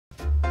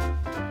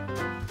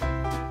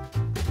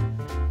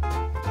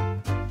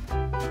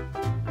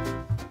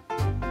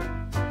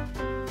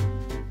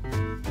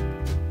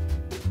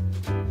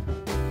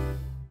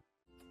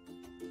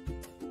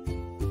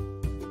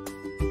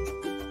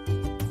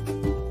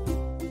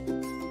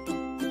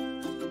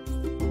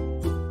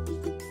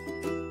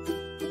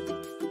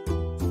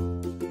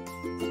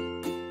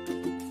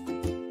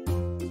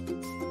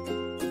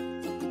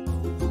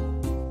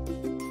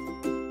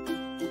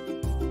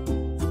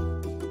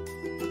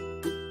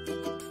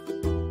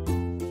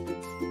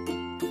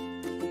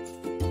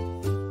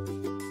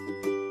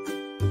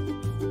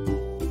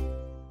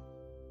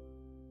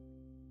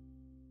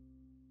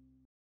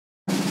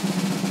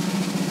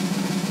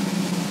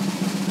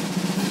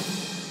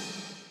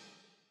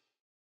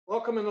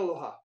Welcome and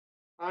aloha.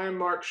 I am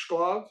Mark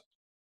Shklov,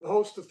 the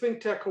host of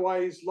ThinkTech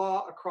Hawaii's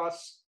Law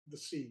Across the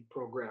Sea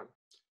program.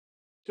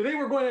 Today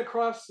we're going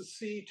across the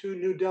sea to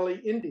New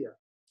Delhi, India,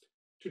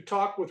 to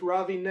talk with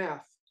Ravi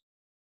Nath,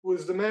 who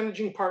is the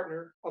managing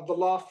partner of the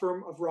law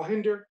firm of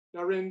Rahinder,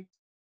 Narin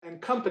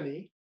and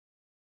Company,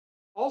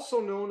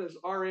 also known as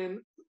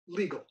RN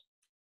Legal.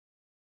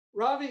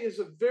 Ravi is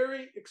a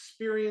very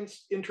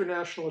experienced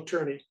international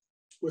attorney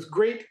with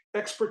great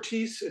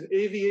expertise in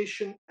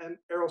aviation and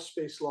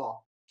aerospace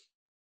law.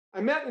 I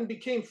met and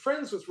became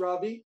friends with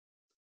Ravi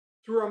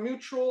through our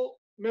mutual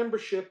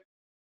membership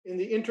in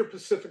the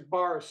Inter-Pacific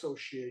Bar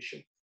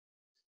Association.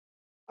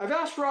 I've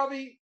asked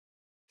Ravi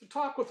to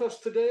talk with us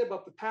today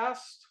about the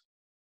past,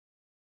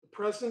 the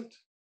present,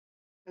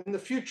 and the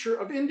future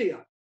of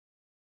India,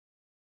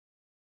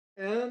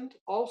 and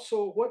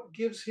also what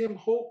gives him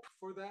hope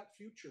for that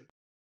future.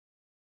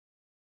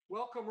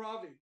 Welcome,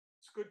 Ravi.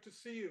 It's good to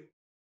see you.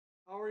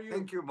 How are you?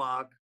 Thank you,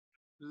 Mark.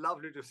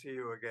 Lovely to see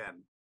you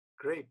again.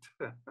 Great.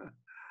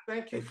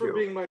 Thank you for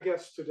being my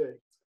guest today.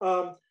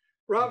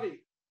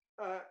 Ravi,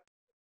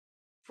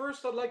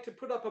 first I'd like to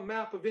put up a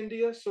map of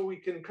India so we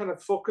can kind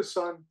of focus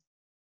on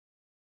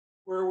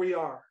where we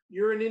are.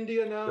 You're in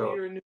India now, Sure.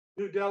 You're in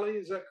New Delhi,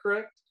 is that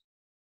correct?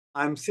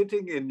 I'm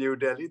sitting in New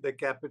Delhi, the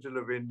capital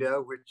of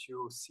India, which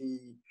you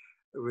see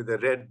with a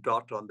red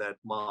dot on that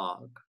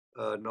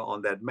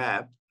on that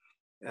map.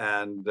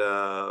 And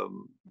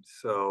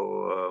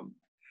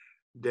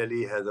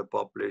Delhi has a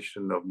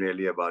population of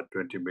nearly about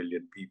 20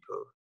 million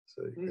people.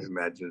 So you can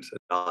imagine it's a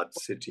large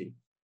city.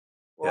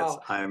 Wow. Yes,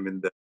 I'm in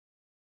the,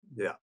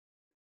 yeah.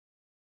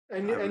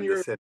 India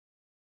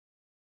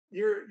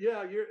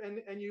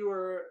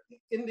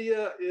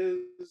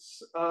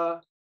is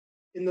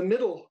in the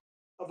middle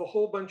of a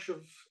whole bunch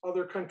of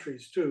other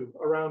countries too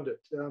around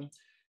it.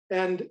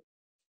 And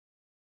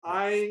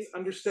I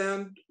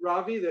understand,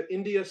 Ravi, that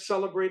India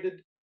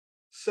celebrated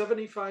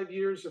 75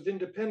 years of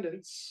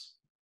independence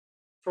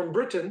from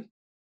Britain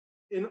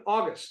in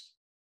August.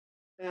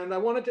 And I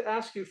wanted to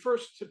ask you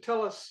first to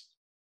tell us,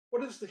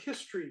 what is the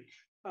history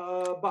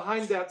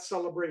behind that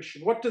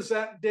celebration? What does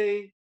that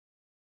day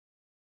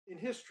in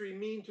history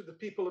mean to the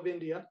people of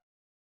India?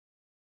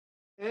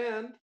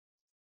 And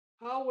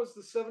how was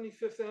the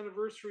 75th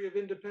anniversary of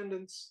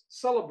independence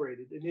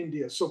celebrated in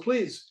India? So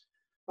please,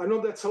 I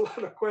know that's a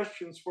lot of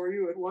questions for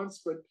you at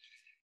once, but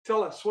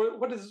tell us,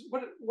 what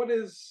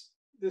is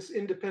this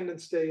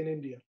Independence Day in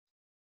India?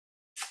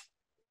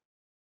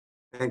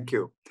 Thank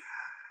you.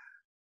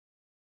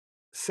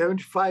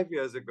 75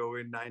 years ago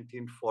in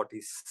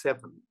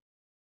 1947,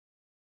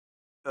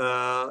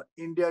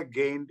 India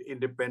gained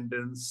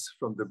independence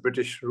from the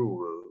British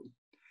rule.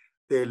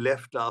 They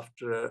left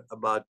after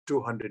about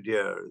 200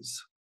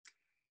 years.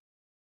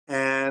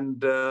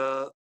 And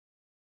the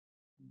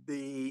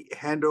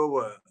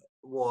handover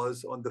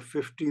was on the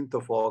 15th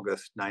of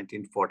August,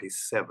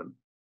 1947.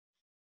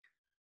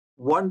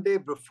 One day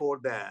before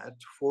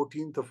that,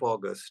 14th of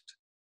August,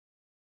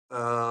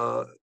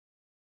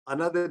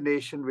 another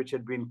nation which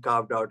had been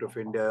carved out of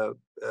India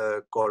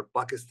called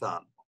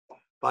Pakistan.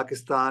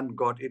 Pakistan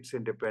got its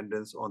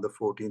independence on the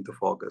 14th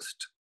of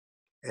August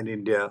and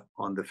India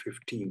on the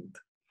 15th.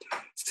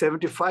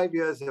 75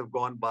 years have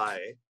gone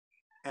by,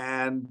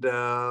 and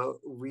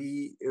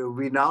we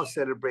now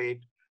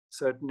celebrate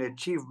certain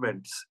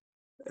achievements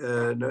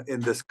in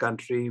this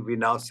country. We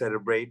now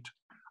celebrate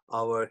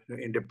our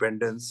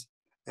independence,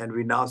 and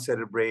we now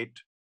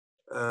celebrate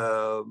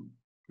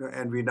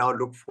and we now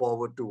look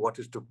forward to what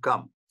is to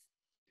come.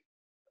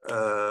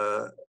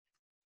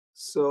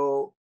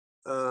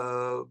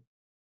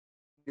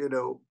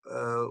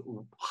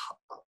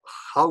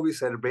 How we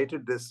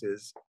celebrated this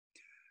is,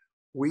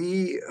 there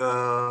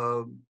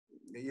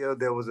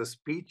was a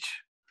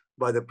speech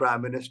by the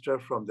Prime Minister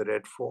from the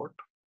Red Fort.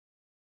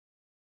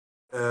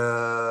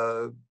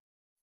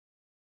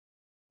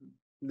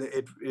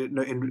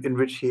 In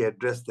which he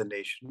addressed the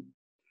nation,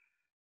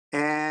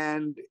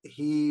 and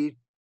he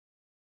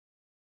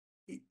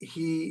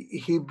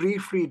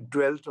briefly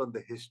dwelt on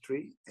the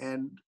history,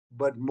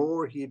 but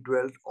more he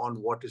dwelt on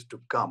what is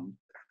to come,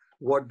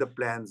 what the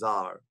plans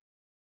are,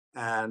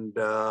 and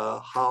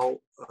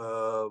how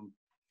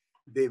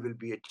they will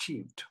be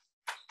achieved.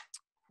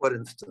 For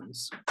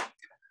instance,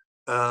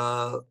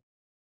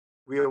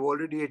 we have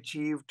already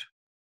achieved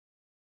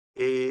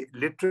a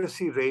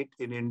literacy rate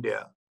in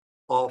India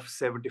of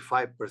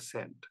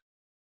 75%.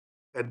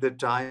 At the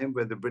time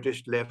when the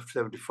British left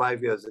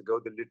 75 years ago,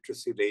 the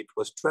literacy rate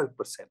was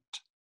 12%.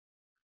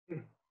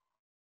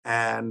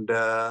 And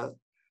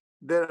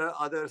there are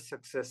other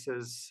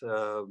successes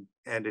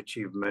and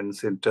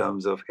achievements in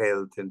terms of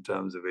health, in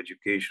terms of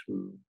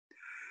education,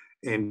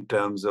 in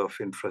terms of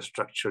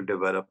infrastructure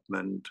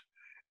development,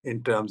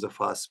 in terms of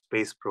our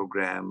space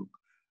program,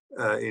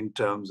 in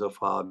terms of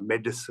our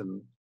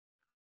medicine.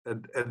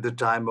 At the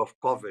time of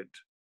COVID,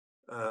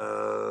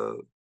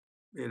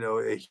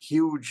 a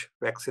huge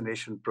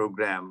vaccination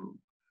program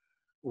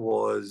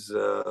was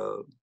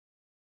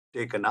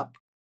taken up,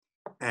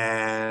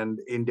 and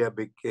India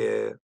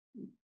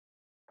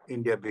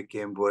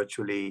became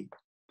virtually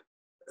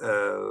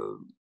I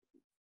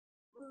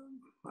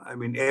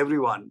mean,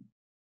 everyone,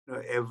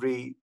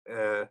 every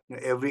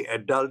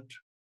adult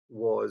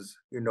was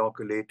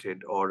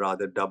inoculated, or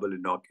rather double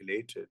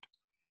inoculated,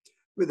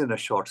 within a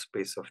short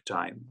space of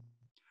time.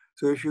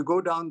 So if you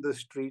go down the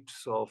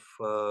streets of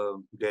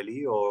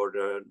Delhi or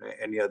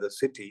any other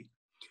city,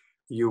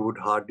 you would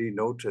hardly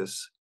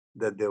notice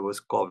that there was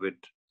COVID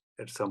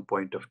at some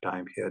point of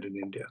time here in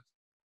India.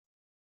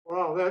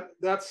 Wow,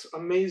 that's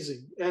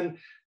amazing. And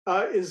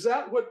is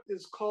that what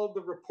is called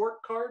the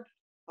report card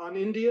on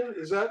India?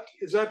 Is that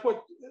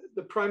what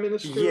the Prime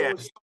Minister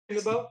was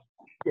talking about?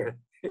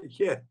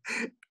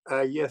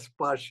 Yes,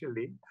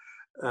 partially.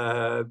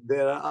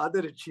 There are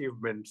other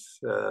achievements,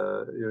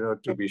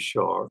 to be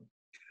sure.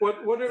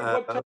 What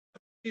type of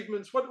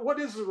achievements? What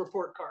is the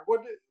report card?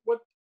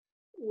 What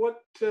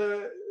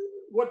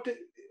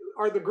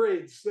are the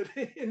grades that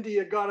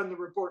India got on the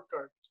report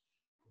card?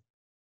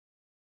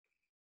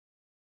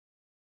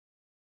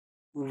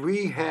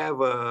 We have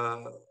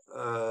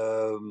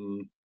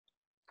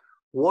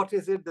what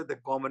is it that the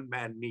common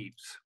man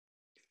needs?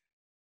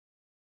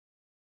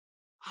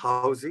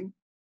 Housing,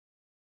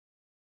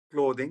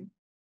 clothing,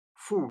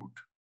 food,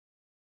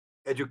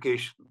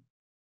 education,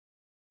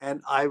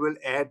 and I will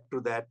add to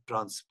that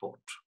transport,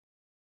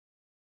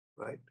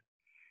 right?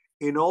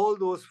 In all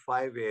those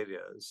 5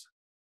 areas,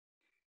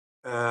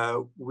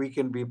 we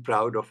can be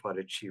proud of our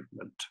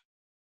achievement.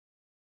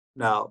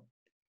 Now,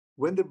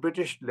 when the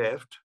British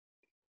left,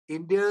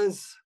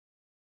 India's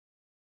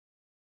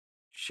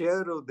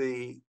share of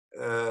the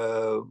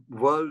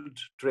world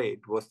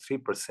trade was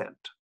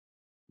 3%.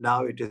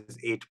 Now it is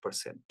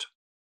 8%.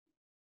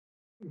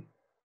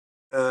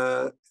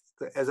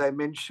 As I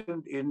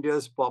mentioned,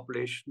 India's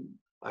population,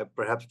 I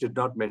perhaps did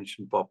not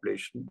mention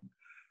population.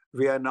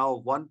 We are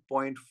now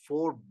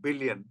 1.4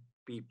 billion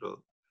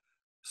people.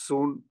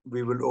 Soon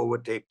we will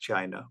overtake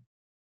China.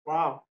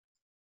 Wow.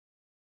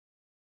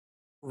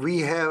 We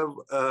have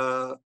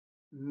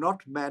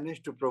not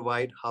managed to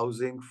provide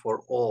housing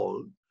for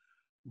all,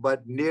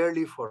 but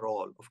nearly for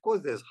all. Of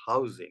course, there's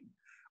housing,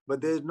 but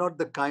there's not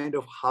the kind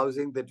of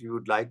housing that you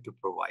would like to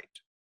provide.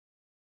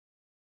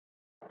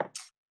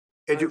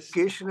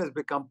 Education has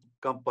become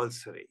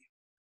compulsory.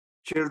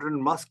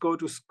 Children must go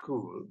to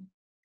school,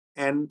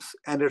 and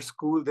at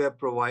school they're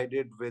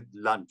provided with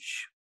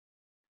lunch.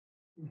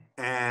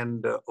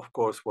 And of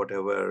course,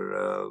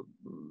 whatever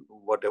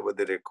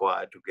they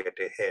require to get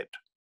ahead.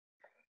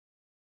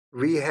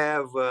 We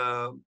have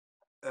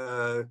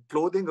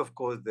clothing, of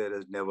course, there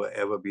has never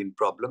ever been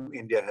problem.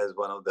 India has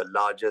one of the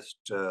largest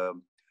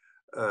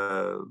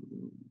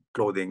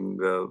clothing,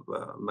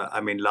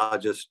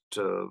 largest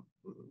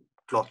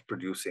cloth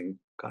producing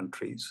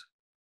countries.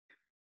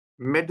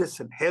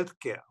 Medicine,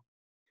 healthcare.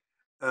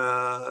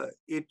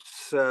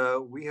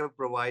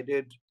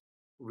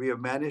 We have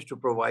managed to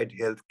provide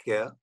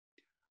healthcare.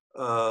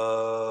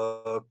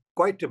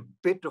 Quite a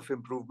bit of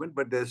improvement,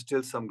 but there's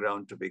still some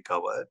ground to be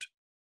covered.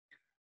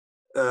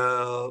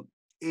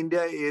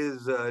 India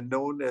is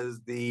known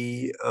as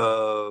the,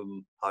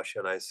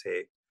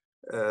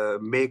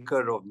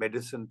 maker of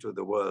medicine to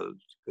the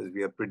world, because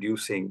we are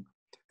producing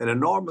an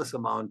enormous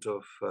amount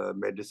of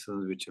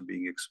medicines which are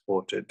being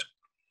exported.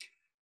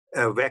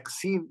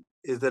 Vaccine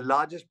is the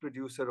largest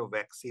producer of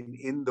vaccine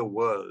in the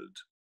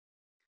world.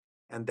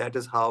 And that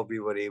is how we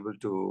were able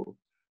to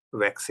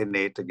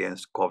vaccinate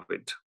against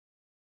COVID.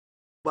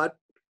 But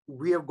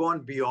we have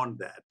gone beyond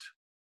that.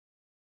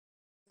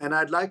 And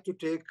I'd like to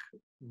take,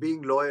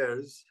 being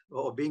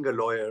a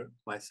lawyer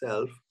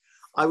myself,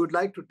 I would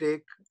like to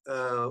take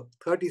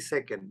 30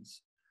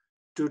 seconds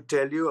to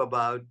tell you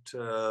about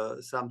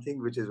something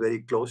which is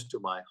very close to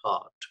my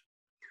heart.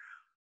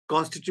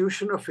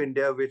 Constitution of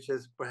India, which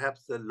is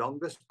perhaps the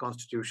longest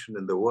constitution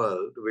in the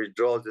world, which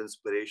draws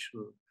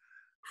inspiration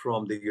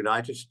from the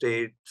United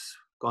States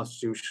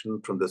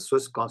Constitution, from the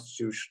Swiss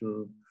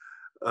Constitution,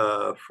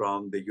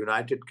 from the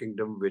United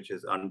Kingdom, which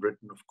is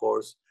unwritten, of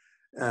course,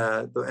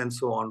 and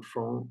so on,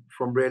 from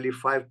really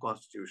 5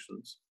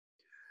 constitutions.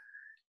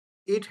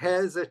 It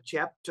has a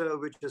chapter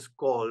which is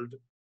called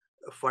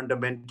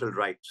Fundamental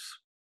Rights.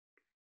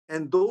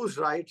 And those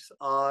rights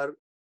are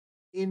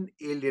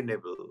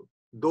inalienable.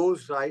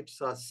 Those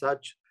rights are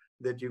such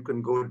that you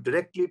can go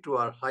directly to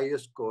our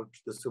highest court,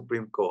 the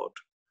Supreme Court,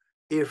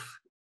 if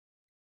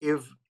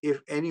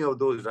any of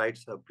those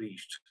rights are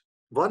breached.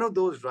 One of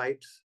those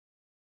rights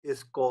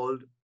is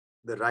called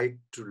the right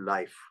to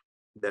life.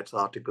 That's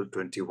Article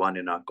 21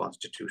 in our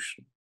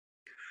Constitution.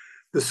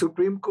 The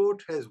Supreme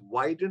Court has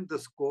widened the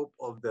scope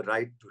of the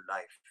right to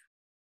life.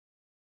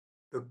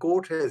 The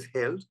court has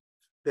held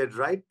that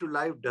right to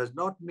life does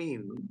not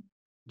mean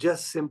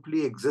just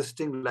simply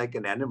existing like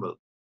an animal.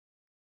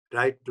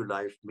 Right to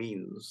life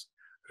means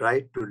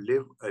right to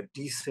live a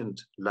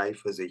decent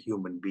life as a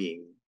human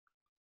being.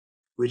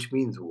 Which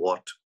means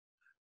what?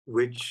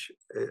 Which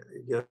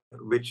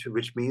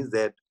means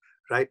that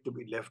right to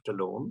be left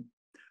alone,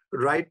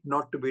 right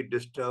not to be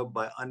disturbed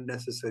by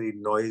unnecessary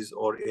noise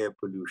or air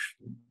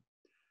pollution,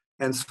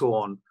 and so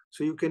on.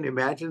 So you can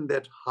imagine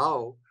that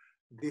how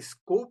the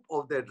scope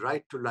of that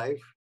right to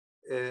life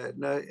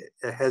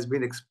has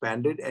been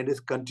expanded and is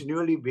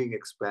continually being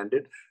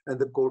expanded, and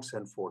the courts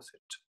enforce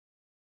it.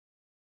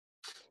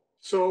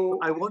 So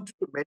I wanted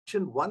to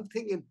mention one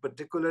thing in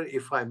particular,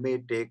 if I may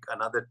take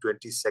another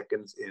 20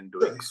 seconds in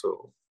doing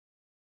so.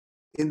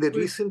 In the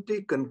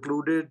recently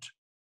concluded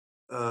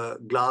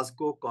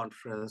Glasgow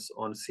conference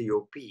on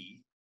COP,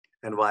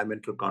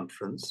 environmental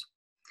conference,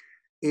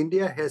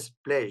 India has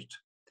pledged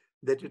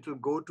that it will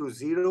go to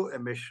zero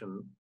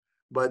emission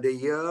by the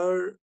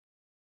year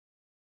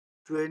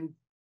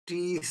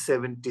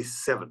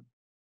 2077.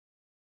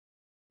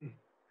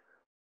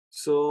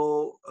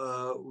 So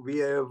we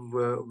have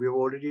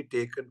already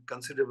taken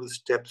considerable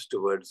steps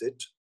towards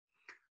it.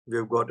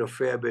 We've got a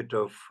fair bit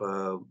of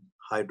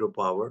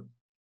hydropower,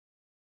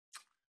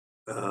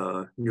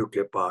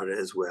 nuclear power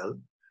as well,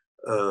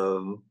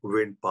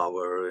 wind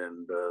power,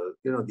 and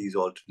these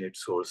alternate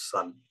source,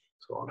 sun,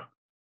 so on.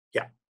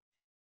 Yeah.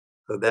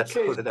 So that's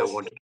okay, what I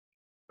wanted.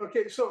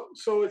 Okay, so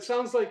it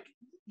sounds like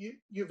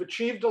you've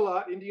achieved a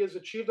lot. India's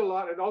achieved a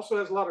lot. It also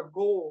has a lot of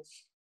goals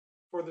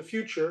for the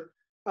future.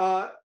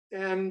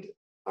 And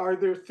are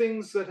there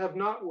things that have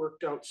not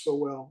worked out so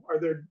well? Are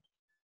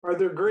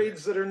there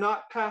grades that are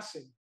not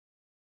passing?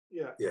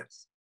 Yeah.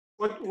 Yes.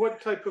 What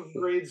type of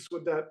grades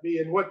would that be,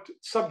 and what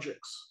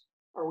subjects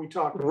are we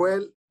talking?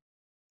 Well,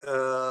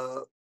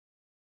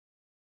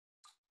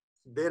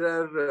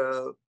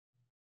 there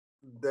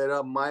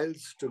are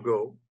miles to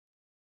go,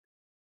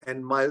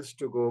 and miles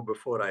to go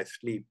before I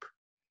sleep,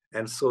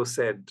 and so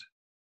said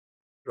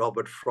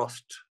Robert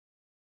Frost.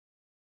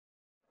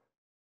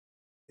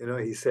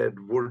 He said,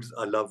 woods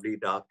are lovely,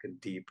 dark and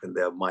deep, and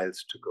there are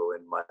miles to go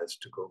and miles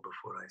to go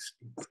before I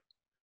sleep.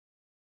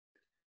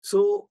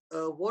 So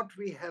what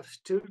we have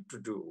still to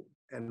do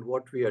and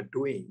what we are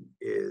doing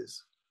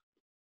is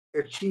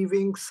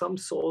achieving some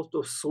sort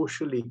of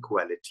social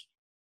equality.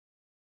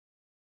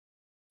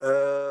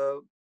 80%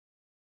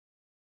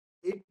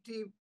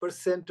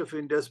 of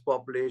India's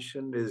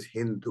population is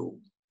Hindu.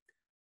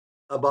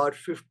 About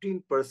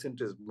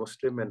 15% is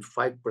Muslim, and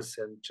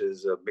 5%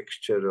 is a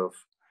mixture of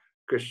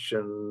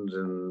Christians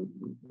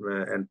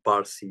and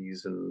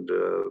Parsis, and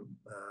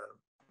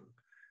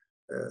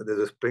there's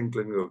a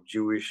sprinkling of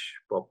Jewish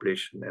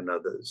population and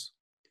others.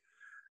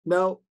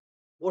 Now,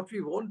 what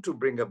we want to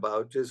bring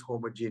about is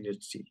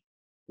homogeneity.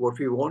 What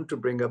we want to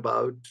bring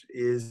about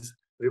is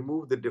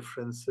remove the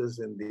differences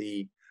in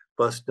the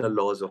personal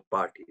laws of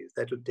parties.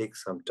 That will take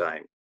some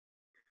time.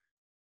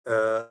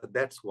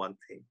 That's one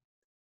thing.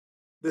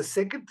 The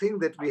second thing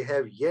that we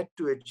have yet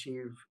to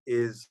achieve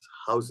is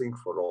housing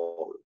for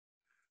all.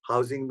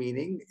 Housing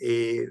meaning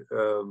a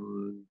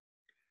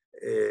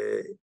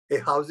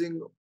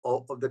housing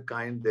of the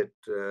kind that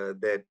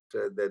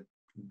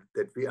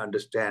we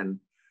understand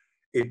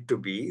it to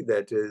be,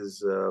 that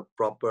is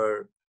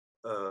proper,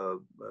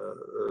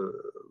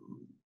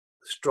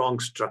 strong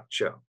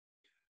structure,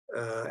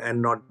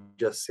 and not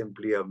just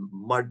simply a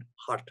mud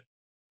hut.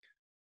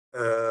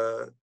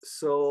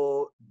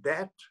 So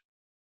that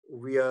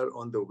we are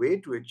on the way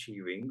to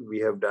achieving. We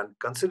have done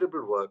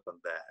considerable work on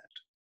that.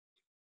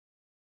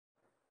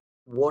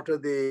 What are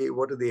the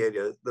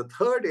areas? The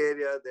third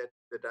area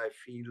that I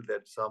feel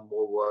that some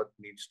more work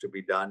needs to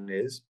be done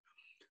is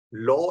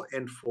law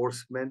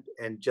enforcement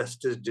and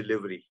justice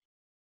delivery.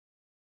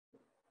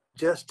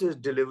 Justice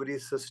delivery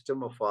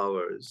system of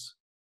ours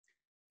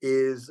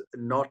is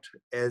not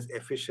as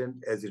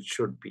efficient as it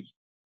should be.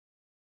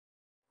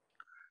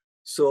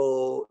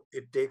 So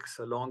it takes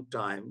a long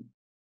time.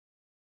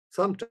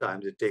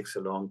 Sometimes it takes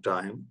a long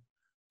time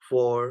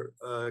for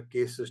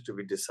cases to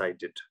be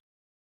decided.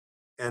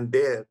 And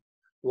there,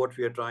 what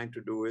we are trying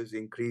to do is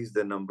increase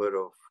the number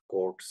of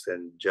courts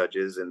and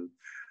judges, and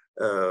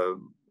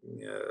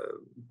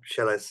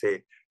shall I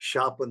say,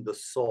 sharpen the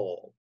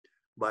saw.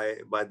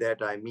 By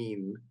that I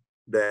mean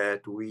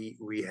that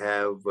we'll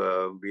have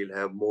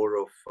more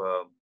of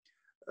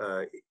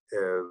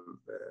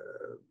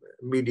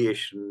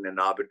mediation and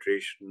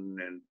arbitration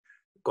and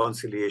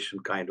conciliation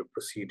kind of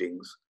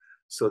proceedings,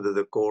 so that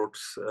the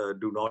courts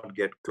do not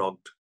get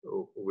clogged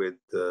with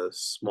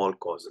small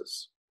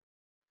causes.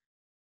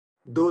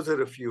 Those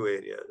are a few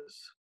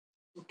areas.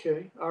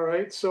 Okay, all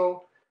right.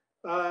 So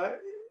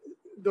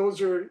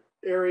those are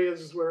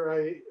areas where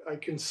I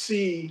can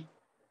see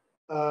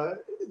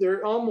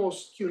they're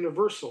almost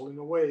universal in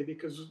a way,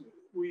 because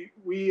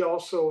we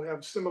also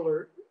have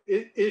similar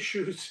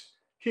issues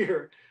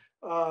here.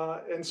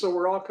 And so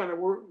we're all kind of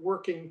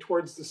working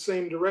towards the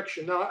same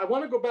direction. Now, I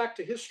want to go back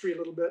to history a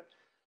little bit.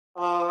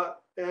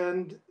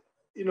 And,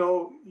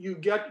 you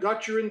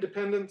got your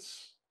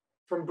independence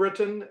from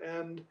Britain,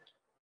 and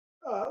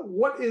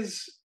what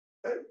is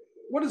the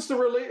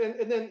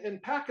and then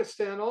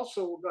Pakistan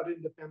also got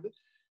independent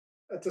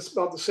at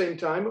about the same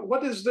time.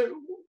 What is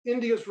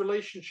India's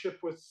relationship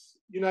with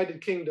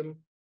United Kingdom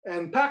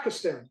and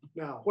Pakistan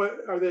now? What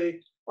are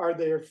they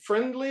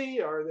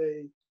friendly? Are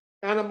they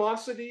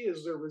animosity?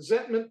 Is there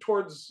resentment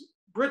towards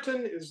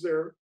Britain? Is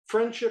there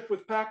friendship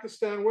with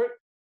Pakistan?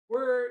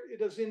 Where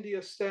does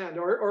India stand,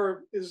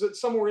 or is it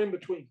somewhere in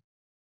between?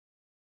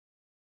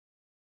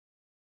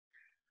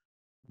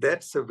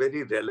 That's a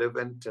very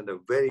relevant and a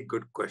very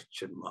good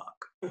question, Mark.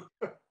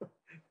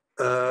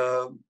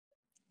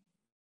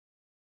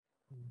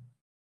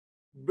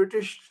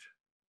 British,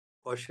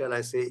 or shall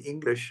I say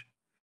English,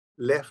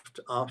 left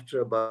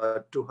after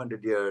about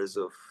 200 years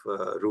of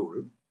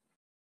rule.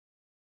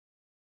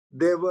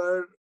 There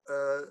were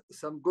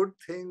some good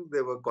things.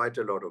 There were quite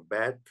a lot of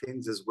bad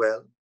things as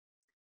well.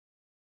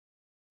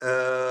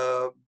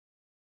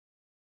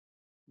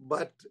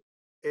 But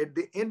at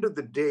the end of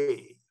the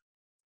day,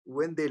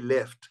 when they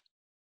left,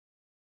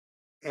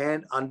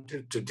 and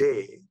until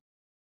today,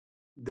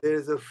 there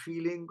is a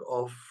feeling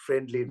of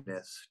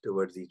friendliness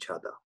towards each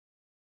other.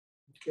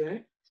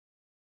 Okay.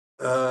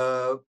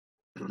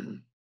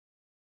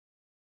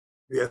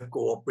 We are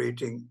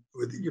cooperating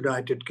with the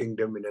United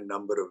Kingdom in a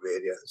number of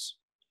areas.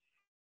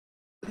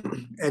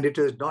 And it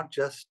is not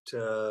just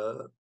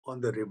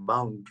on the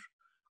rebound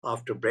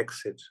after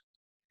Brexit.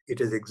 It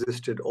has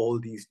existed all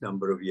these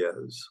number of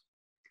years.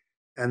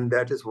 And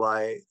that is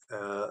why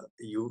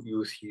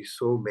you see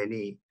so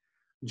many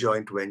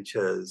joint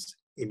ventures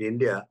in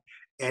India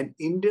and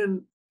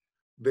Indian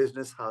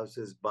business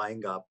houses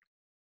buying up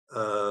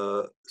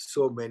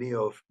so many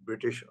of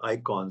British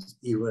icons,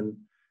 even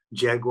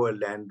Jaguar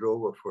Land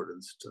Rover, for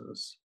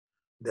instance,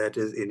 that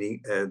is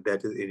in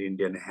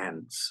Indian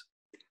hands.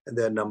 And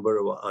there are a number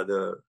of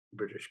other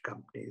British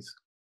companies.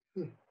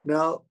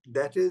 Now,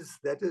 that is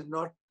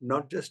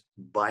not just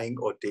buying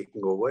or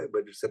taking over,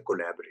 but it's a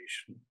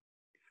collaboration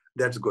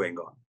that's going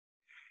on.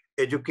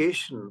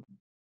 Education,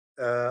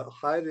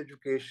 higher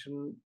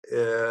education,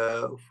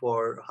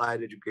 for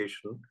higher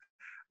education,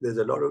 there's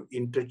a lot of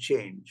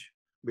interchange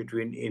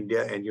between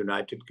India and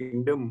United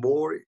Kingdom,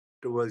 more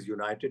towards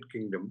United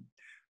Kingdom,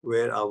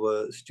 where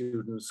our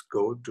students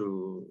go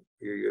to,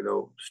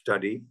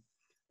 study,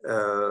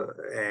 but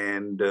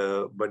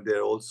there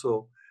are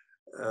also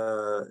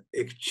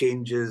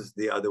exchanges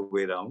the other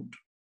way around.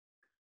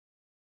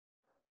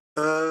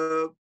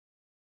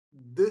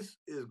 This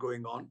is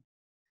going on,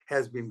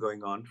 has been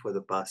going on for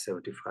the past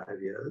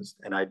 75 years,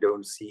 and I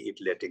don't see it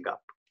letting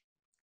up.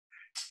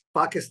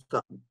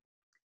 Pakistan.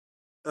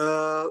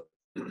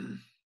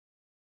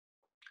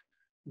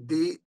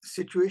 The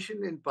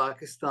situation in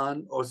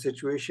Pakistan, or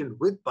situation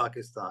with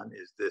Pakistan,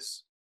 is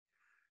this,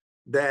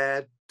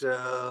 that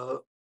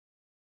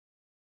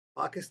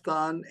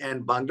Pakistan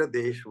and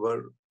Bangladesh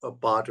were a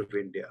part of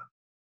India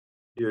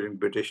during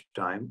British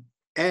time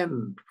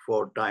and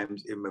for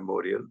times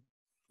immemorial.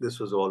 This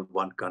was all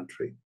one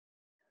country.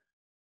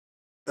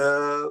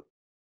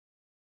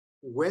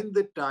 When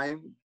the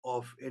time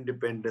of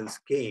independence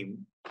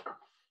came,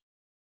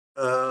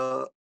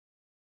 the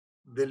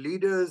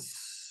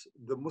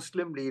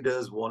Muslim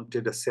leaders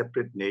wanted a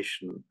separate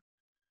nation,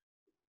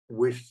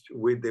 which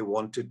they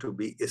wanted to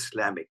be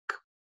Islamic.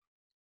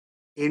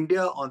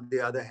 India, on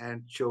the other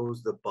hand,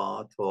 chose the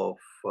path of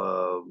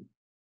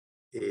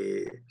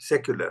a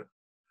secular,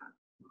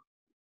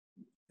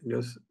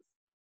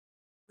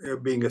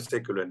 being a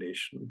secular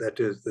nation. That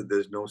is, that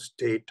there's no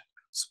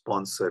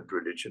state-sponsored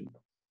religion.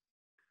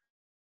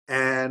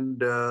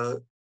 And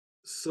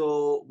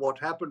so what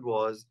happened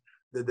was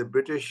that the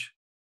British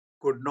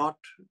could not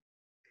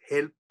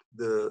help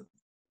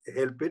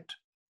it,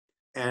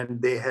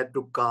 and they had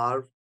to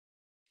carve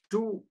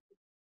two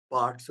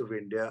parts of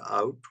India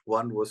out.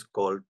 One was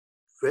called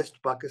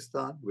West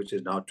Pakistan, which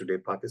is now today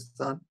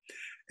Pakistan,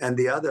 and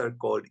the other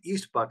called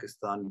East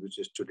Pakistan, which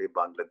is today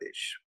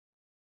Bangladesh.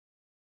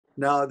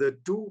 Now, the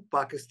two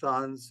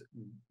Pakistans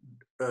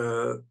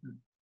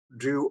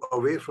drew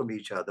away from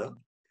each other.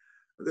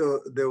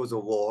 There was a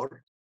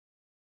war,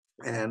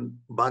 and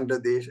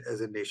Bangladesh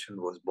as a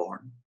nation was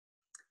born.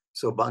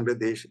 So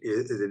Bangladesh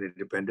is an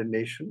independent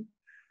nation,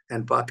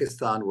 and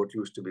Pakistan, what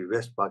used to be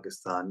West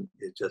Pakistan,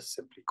 is just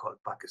simply called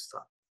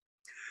Pakistan.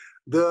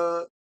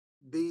 The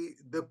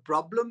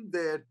problem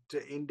that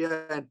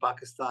India and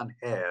Pakistan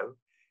have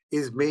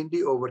is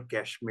mainly over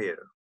Kashmir.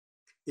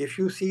 If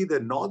you see the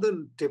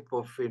northern tip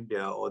of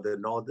India, or the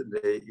northern,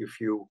 if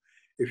you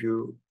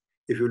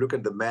look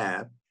at the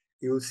map,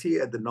 you'll see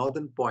at the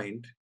northern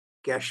point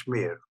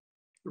Kashmir,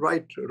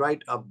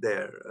 right up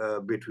there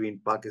between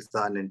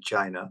Pakistan and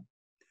China.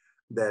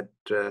 That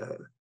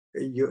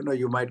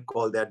you might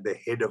call that the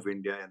head of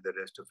India, and the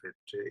rest of it,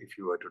 if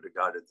you were to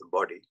regard it, the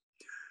body.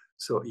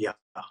 So yeah,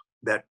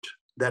 that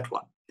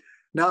one.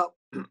 Now,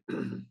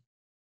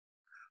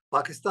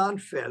 Pakistan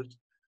felt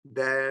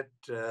that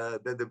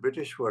the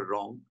British were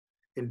wrong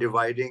in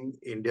dividing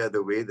India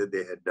the way that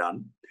they had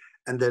done,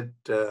 and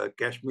that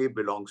Kashmir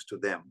belongs to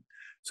them.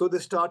 So they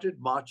started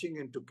marching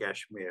into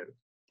Kashmir,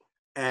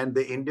 and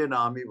the Indian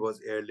army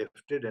was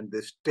airlifted, and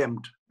they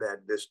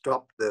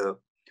stopped the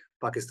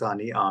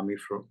Pakistani army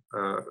from,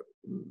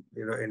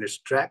 in its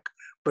track.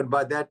 But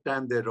by that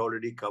time, they'd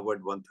already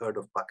covered 1/3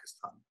 of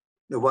Pakistan,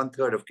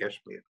 1/3 of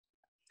Kashmir.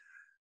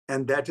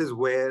 And that is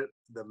where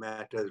the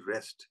matters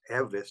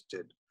have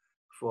rested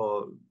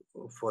for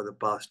the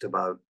past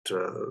about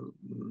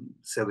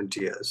 70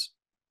 years.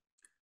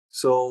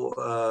 So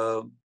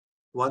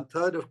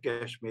 1/3 of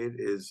Kashmir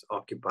is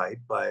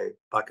occupied by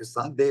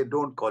Pakistan. They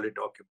don't call it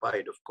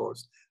occupied, of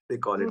course. They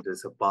call it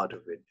as a part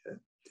of India.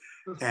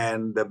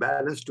 And the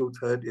balance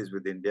 2/3 is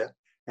with India.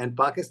 And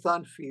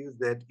Pakistan feels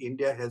that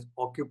India has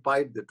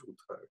occupied the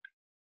 2/3.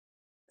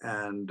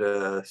 And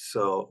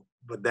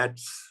but that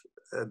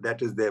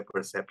is their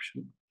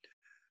perception.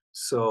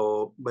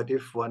 So, but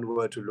if one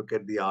were to look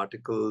at the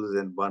articles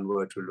and one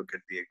were to look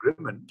at the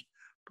agreement,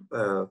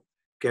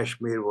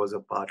 Kashmir was a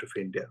part of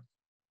India.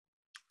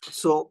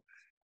 So,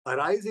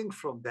 arising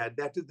from that,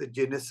 that is the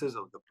genesis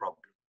of the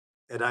problem.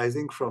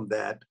 Arising from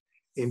that,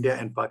 India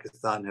and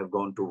Pakistan have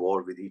gone to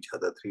war with each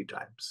other 3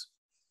 times.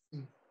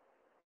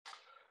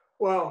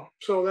 Wow,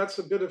 so that's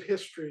a bit of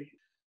history.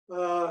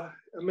 Why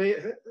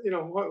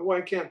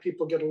can't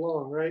people get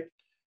along, right?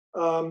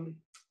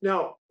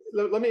 Now,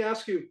 let me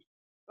ask you,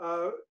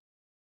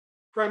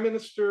 Prime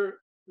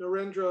Minister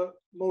Narendra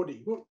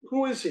Modi,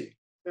 who is he,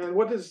 and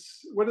what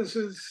is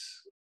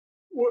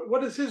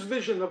his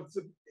vision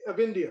of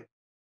India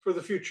for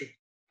the future?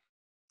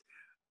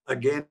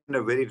 Again,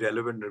 a very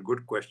relevant and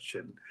good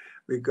question,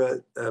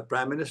 because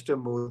Prime Minister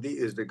Modi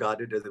is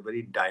regarded as a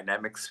very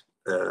dynamic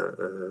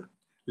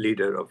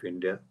leader of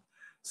India,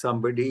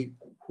 somebody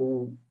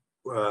who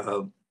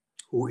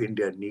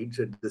India needs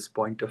at this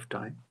point of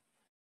time.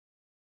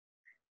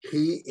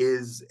 He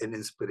is an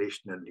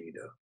inspirational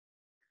leader.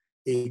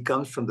 He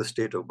comes from the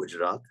state of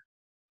Gujarat.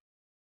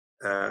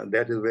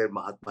 That is where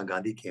Mahatma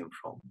Gandhi came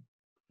from.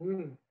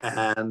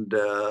 And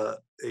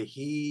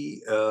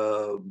he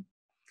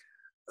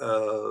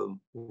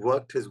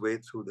worked his way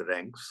through the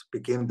ranks,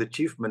 became the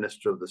chief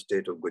minister of the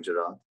state of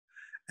Gujarat,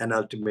 and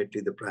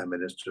ultimately the prime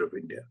minister of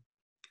India.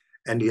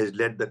 And he has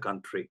led the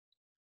country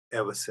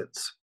ever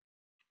since.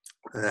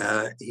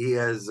 He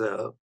has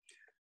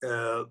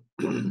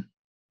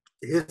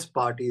his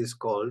party is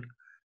called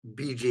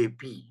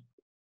BJP,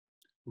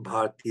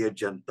 Bharatiya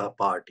Janata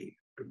Party,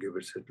 to give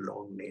it a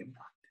long name.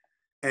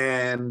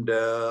 And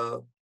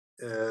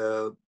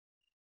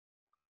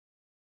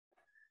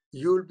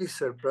you'll be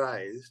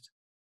surprised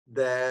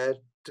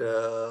that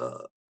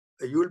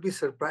you'll be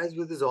surprised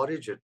with his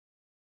origin.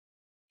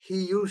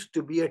 He used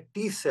to be a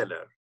tea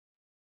seller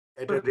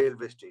at a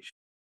railway station.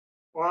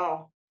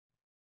 Wow.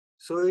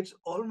 So it's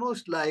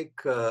almost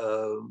like,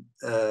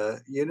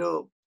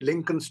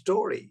 Lincoln's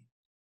story.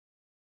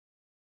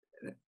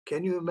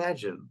 Can you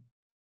imagine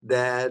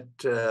that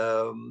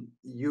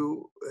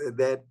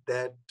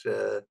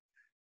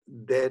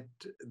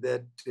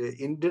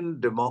Indian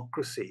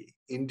democracy,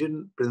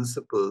 Indian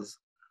principles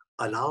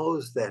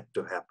allows that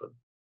to happen?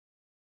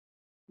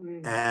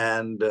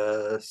 And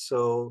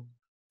so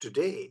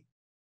today,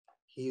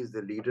 he is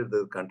the leader of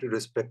the country,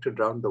 respected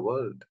around the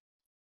world.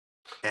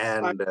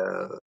 And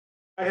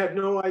I had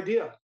no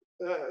idea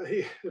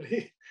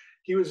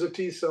he was a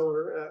tea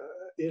seller,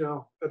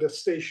 at a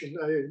station.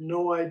 I had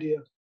no idea.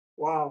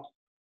 Wow.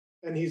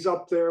 And he's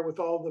up there with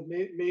all the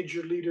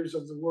major leaders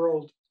of the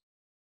world.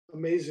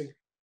 Amazing.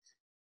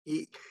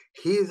 He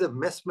is a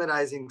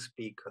mesmerizing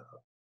speaker.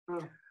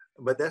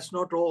 But that's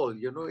not all.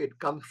 It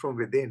comes from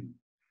within.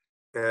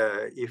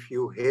 If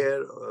you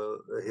hear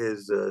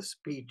his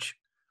speech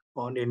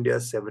on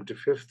India's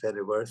 75th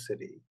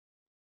anniversary,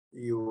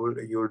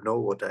 you'll know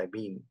what I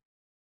mean.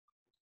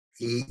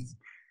 He,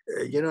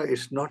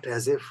 it's not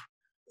as if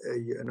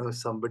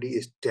somebody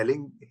is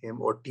telling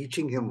him or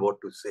teaching him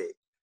what to say.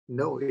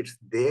 No, it's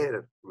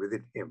there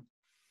within him.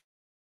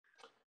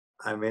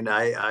 I mean,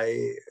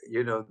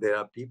 there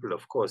are people,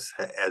 of course,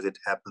 as it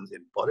happens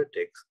in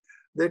politics,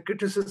 there are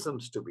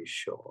criticisms, to be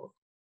sure.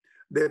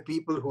 There are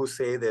people who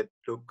say that,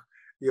 look,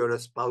 you're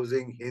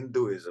espousing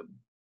Hinduism,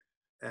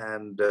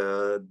 and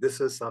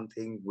this is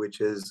something which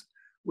is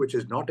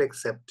not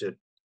accepted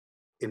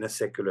in a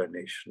secular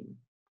nation.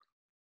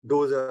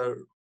 Those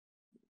are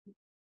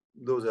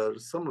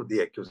some of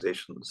the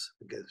accusations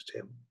against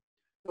him.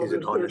 Well,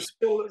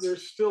 there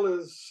still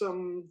is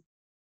some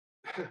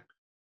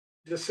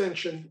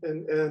dissension,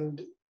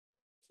 and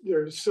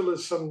there still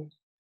is some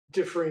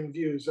differing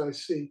views, I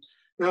see.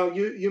 Now,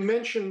 you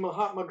mentioned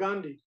Mahatma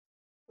Gandhi,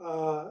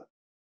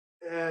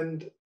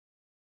 and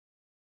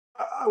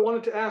I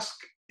wanted to ask,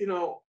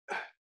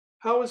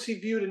 how is he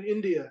viewed in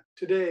India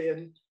today,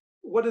 and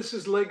what is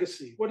his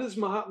legacy? What is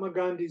Mahatma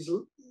Gandhi's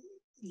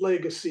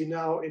legacy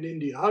now in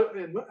India?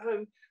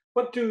 And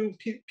what do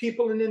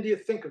people in India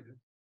think of him?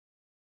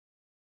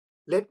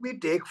 Let me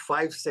take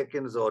 5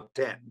 seconds or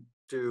 10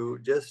 to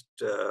just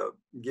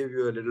give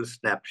you a little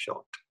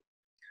snapshot.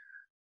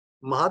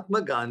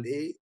 Mahatma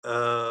Gandhi,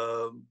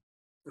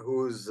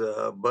 whose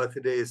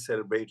birthday is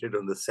celebrated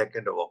on the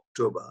 2nd of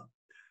October,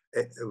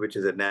 which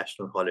is a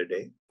national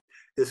holiday,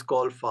 is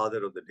called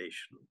Father of the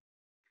Nation.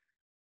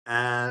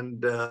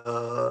 And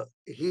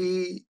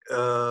he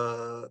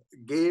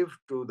gave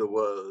to the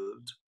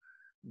world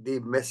the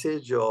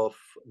message of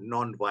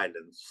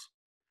non-violence,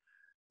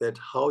 that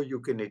how you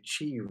can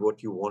achieve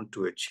what you want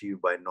to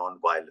achieve by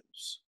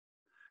non-violence.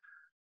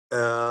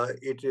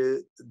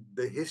 The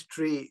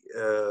history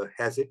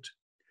has it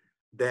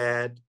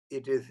that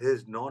it is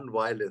his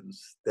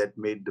non-violence that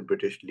made the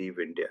British leave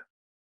India.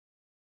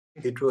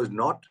 It was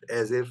not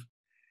as if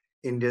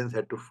Indians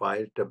had to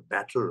fight a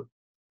battle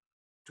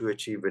to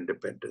achieve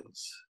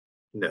independence.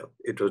 No,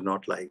 it was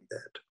not like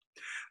that.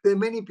 There are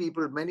many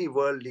people, many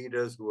world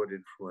leaders who were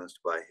influenced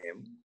by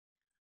him.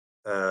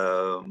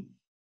 Um,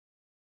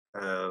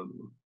 I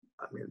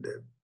mean,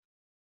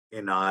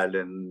 in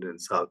Ireland, in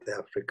South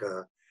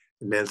Africa,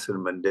 Nelson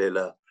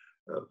Mandela,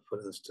 for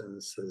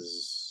instance,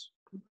 is,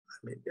 I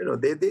mean,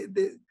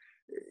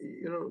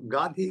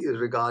 Gandhi is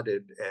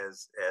regarded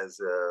as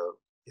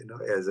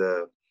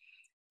a,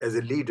 as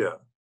a leader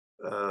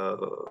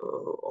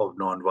of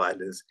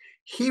nonviolence.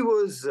 He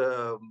was,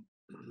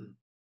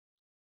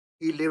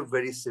 he lived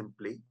very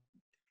simply.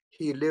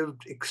 He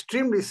lived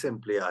extremely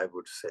simply, I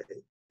would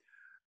say.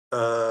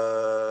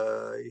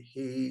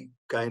 He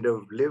kind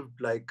of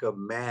lived like a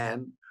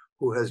man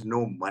who has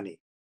no money.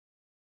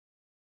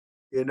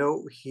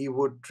 He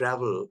would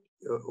travel.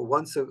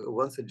 Once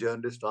a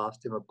journalist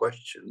asked him a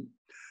question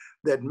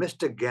that,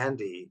 Mr.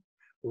 Gandhi,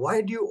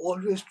 why do you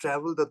always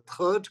travel the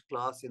third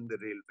class in the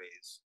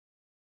railways?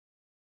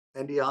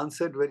 And he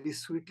answered very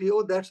sweetly,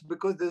 oh, that's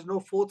because there's no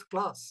fourth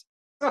class.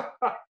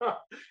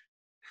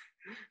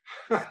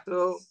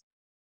 So,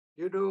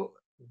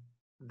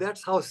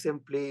 that's how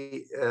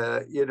simply,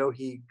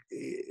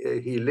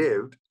 he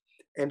lived.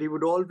 And he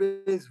would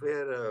always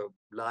wear a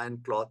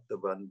lion cloth, the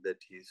one that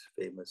he's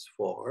famous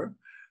for.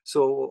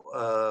 So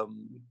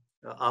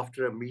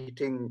after a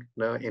meeting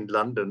in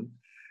London,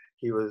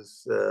 he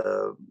was,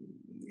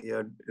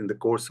 in the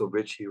course of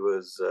which he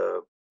was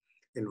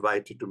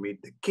invited to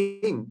meet the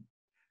king.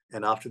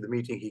 And after the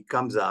meeting, he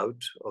comes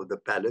out of the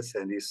palace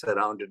and he's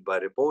surrounded by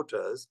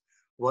reporters,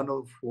 one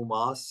of whom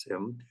asks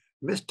him,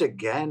 Mr.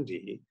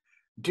 Gandhi,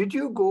 did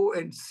you go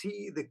and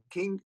see the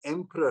King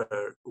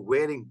Emperor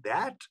wearing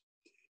that?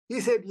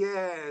 He said,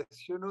 yes,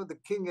 the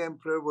King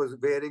Emperor was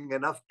wearing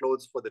enough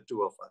clothes for the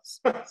two of us.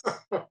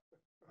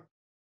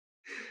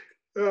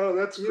 Oh,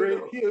 that's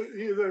great.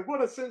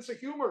 What a sense of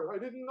humor. I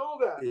didn't know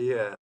that.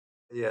 Yeah.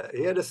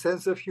 He had a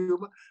sense of humor,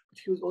 but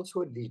he was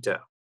also a leader.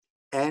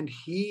 And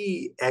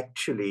he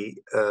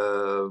actually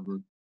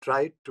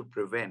tried to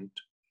prevent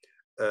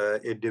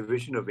a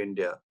division of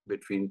India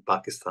between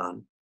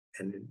Pakistan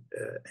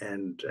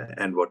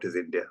and what is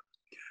India.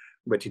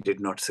 But he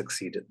did not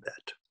succeed in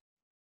that.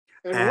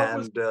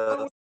 And what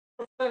was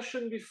his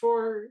profession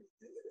before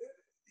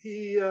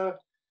he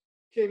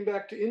came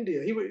back to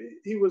India?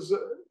 He was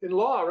in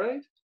law,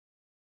 right?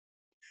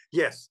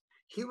 Yes,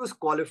 he was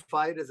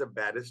qualified as a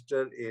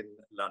barrister in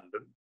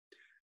London.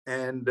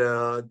 And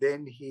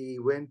then he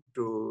went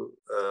to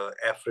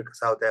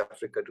South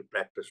Africa to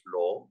practice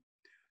law.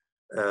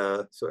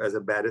 So as a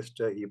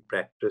barrister, he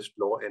practiced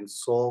law and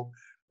saw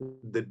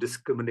the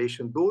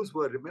discrimination. Those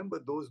were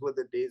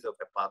the days of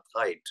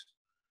apartheid,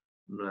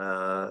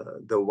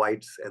 the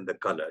whites and the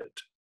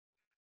colored.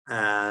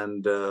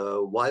 And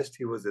whilst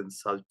he was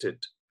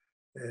insulted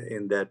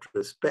in that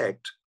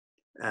respect,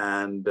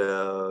 and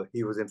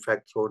he was in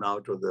fact thrown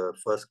out of the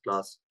first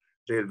class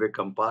railway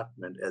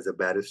compartment. As a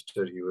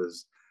barrister, he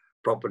was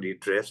properly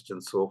dressed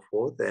and so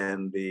forth,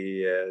 and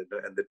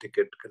the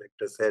ticket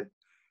collector said,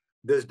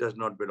 this does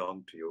not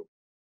belong to you.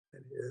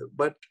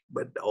 But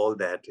all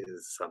that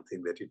is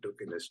something that he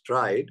took in his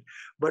stride.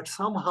 But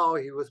somehow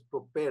he was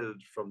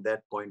propelled from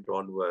that point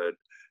onward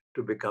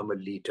to become a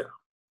leader.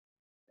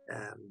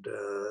 And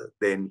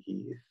then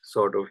he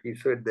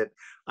said that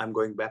I'm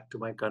going back to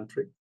my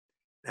country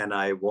and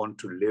I want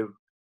to live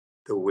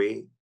the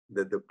way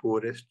that the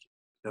poorest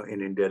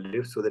in India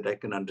live, so that I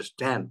can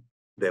understand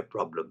their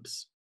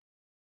problems.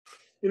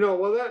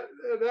 Well, that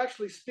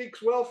actually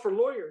speaks well for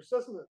lawyers,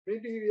 doesn't it?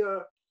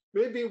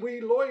 Maybe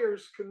we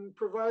lawyers can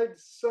provide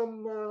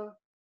some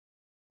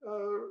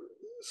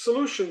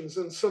solutions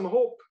and some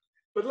hope.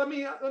 But let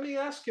me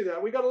ask you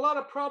that. We got a lot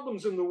of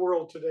problems in the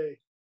world today.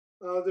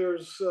 There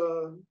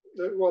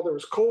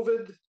was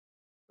COVID,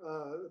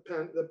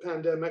 the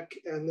pandemic,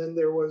 and then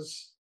there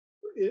was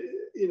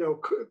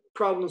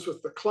problems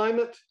with the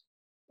climate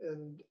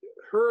and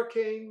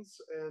hurricanes,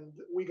 and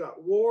we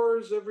got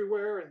wars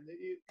everywhere, and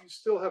you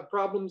still have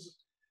problems,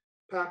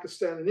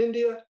 Pakistan and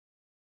India.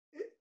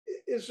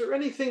 Is there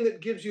anything that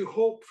gives you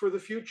hope for the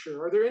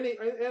future? Are there any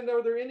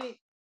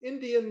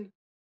Indian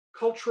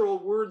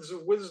cultural words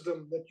of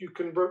wisdom that you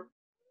can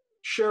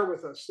share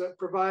with us that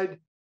provide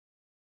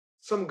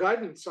some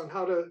guidance on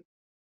how to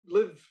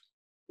live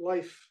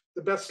life,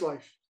 the best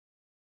life?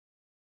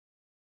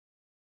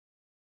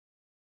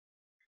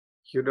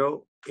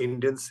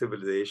 Indian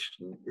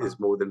civilization is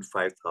more than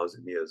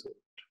 5,000 years old.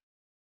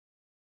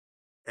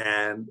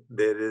 And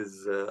there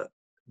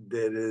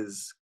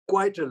is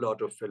quite a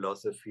lot of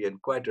philosophy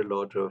and quite a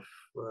lot to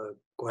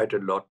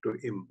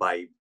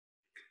imbibe.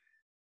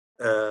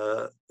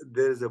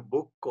 There's a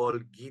book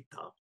called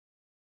Gita.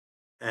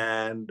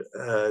 And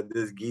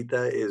this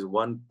Gita is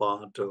one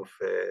part of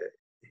a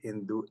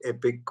Hindu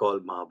epic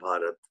called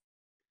Mahabharata.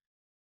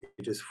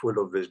 It is full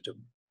of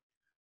wisdom.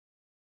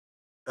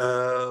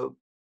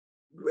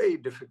 Very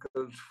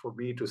difficult for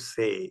me to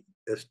say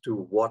as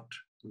to what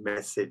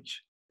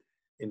message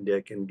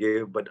India can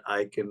give, but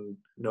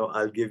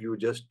I'll give you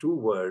just two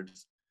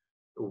words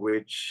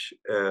which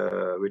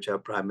our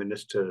Prime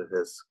Minister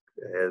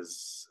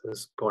has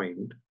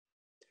coined.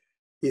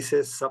 He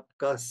says,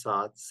 "Sabka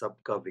Saath,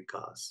 Sabka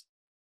Vikas."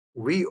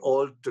 We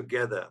all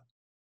together,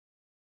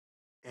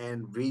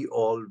 and we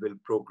all will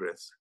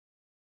progress.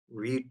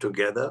 We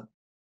together,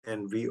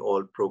 and we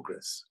all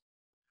progress.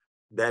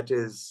 That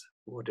is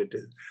what it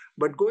is.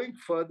 But going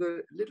further,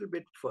 a little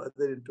bit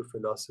further into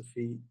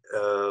philosophy,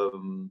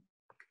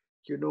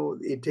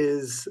 it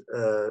is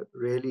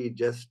really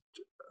just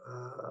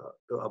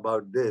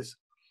about this: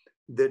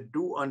 that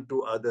do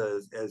unto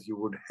others as you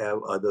would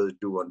have others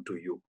do unto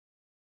you.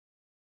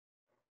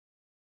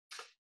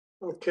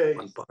 Okay.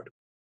 One part.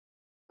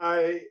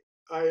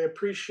 I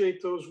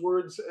appreciate those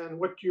words, and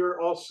what you're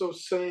also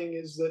saying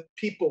is that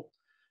people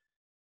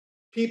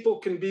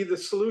can be the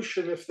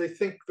solution if they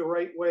think the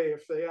right way,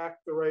 if they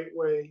act the right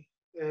way,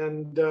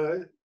 and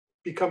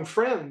become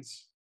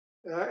friends,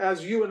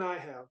 as you and I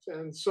have.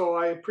 And so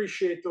I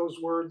appreciate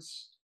those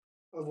words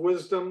of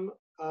wisdom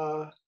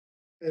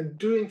and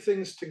doing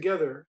things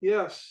together.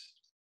 Yes,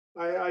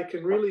 I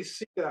can really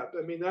see that.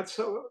 I mean, that's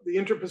how the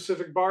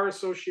Inter-Pacific Bar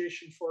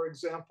Association, for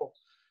example,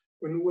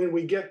 when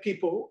we get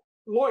people,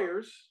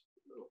 lawyers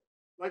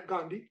like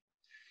Gandhi,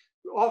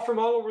 all from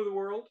all over the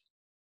world,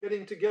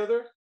 getting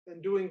together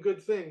and doing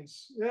good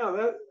things.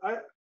 Yeah,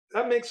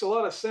 that makes a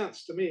lot of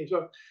sense to me.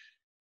 So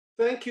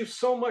thank you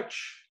so much,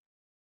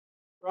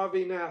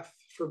 Ravi Nath,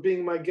 for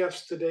being my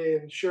guest today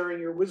and sharing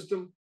your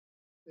wisdom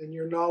and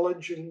your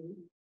knowledge and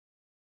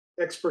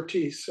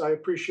expertise. I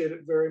appreciate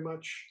it very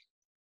much.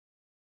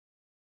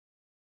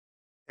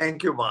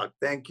 Thank you, Mark.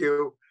 Thank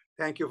you.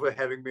 Thank you for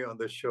having me on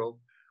the show.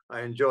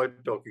 I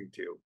enjoyed talking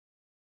to you.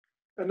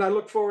 And I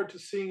look forward to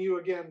seeing you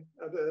again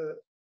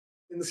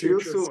in the See you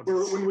future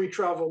soon. when we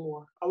travel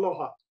more.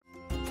 Aloha.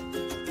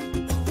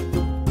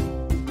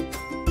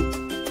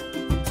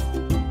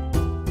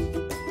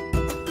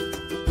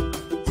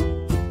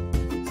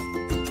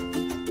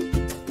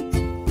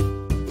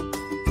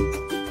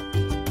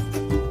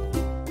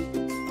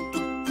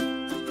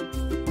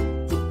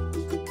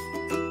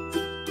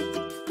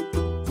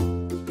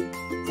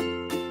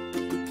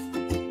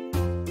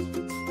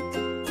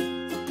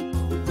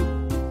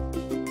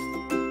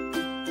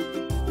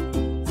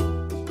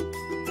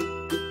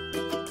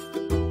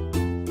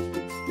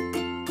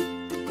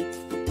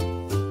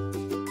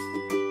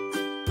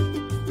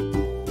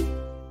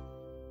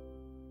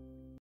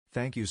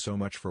 Thank you so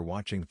much for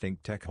watching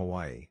ThinkTech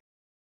Hawaii.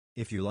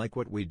 If you like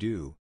what we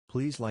do,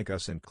 please like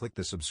us and click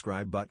the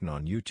subscribe button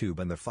on YouTube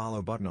and the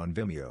follow button on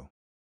Vimeo.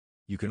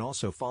 You can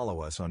also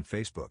follow us on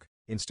Facebook,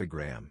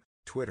 Instagram,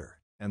 Twitter,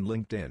 and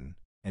LinkedIn,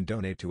 and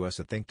donate to us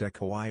at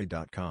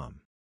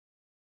thinktechhawaii.com.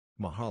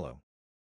 Mahalo.